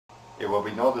It will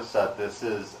be noticed that this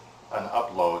is an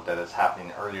upload that is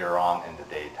happening earlier on in the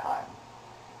daytime,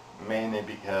 mainly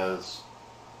because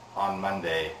on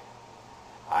Monday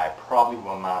I probably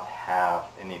will not have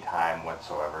any time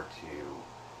whatsoever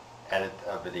to edit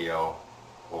a video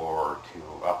or to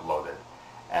upload it,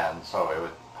 and so it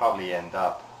would probably end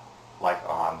up like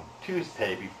on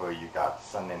Tuesday before you got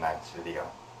Sunday night's video.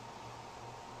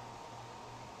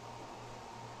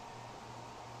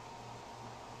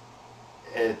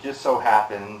 It just so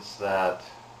happens that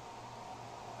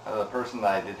the person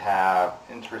that I did have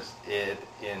interested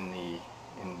in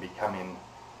becoming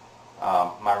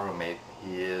my roommate,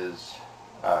 he is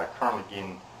currently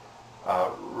getting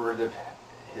rid of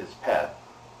his pet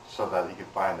so that he could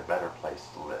find a better place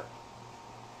to live.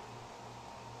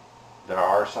 There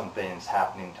are some things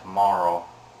happening tomorrow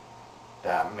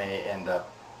that may end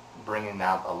up bringing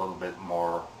out a little bit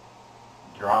more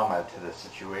drama to the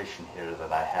situation here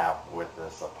that I have with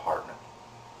this apartment.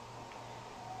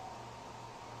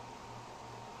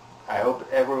 I hope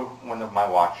every one of my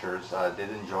watchers did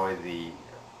enjoy the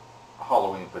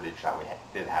Halloween footage that we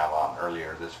did have on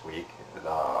earlier this week, the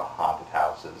haunted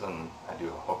houses, and I do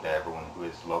hope that everyone who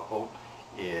is local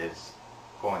is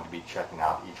going to be checking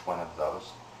out each one of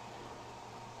those.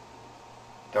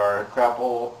 There are a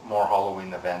couple more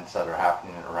Halloween events that are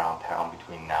happening around town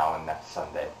between now and next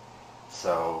Sunday,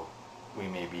 so we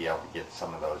may be able to get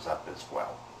some of those up as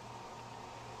well.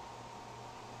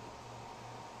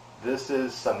 This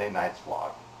is Sunday night's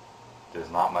vlog. There's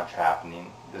not much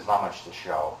happening. There's not much to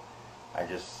show.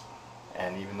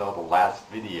 And even though the last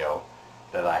video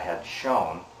that I had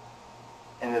shown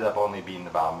ended up only being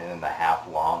about a minute and a half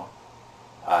long,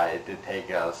 it did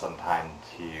take some time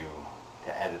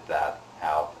to edit that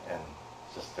out and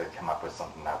just to come up with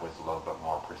something that was a little bit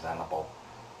more presentable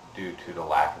due to the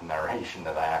lack of narration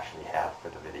that I actually had for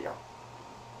the video.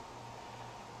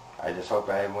 I just hope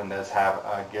everyone does have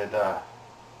a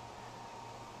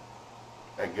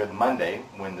good Monday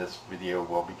when this video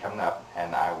will be coming up,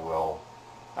 and I will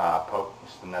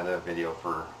post another video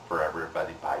for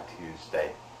everybody by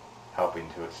Tuesday, helping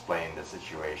to explain the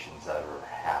situations that are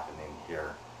happening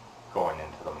here going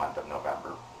into the month of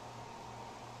November.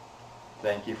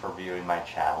 Thank you for viewing my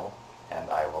channel, and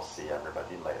I will see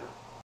everybody later.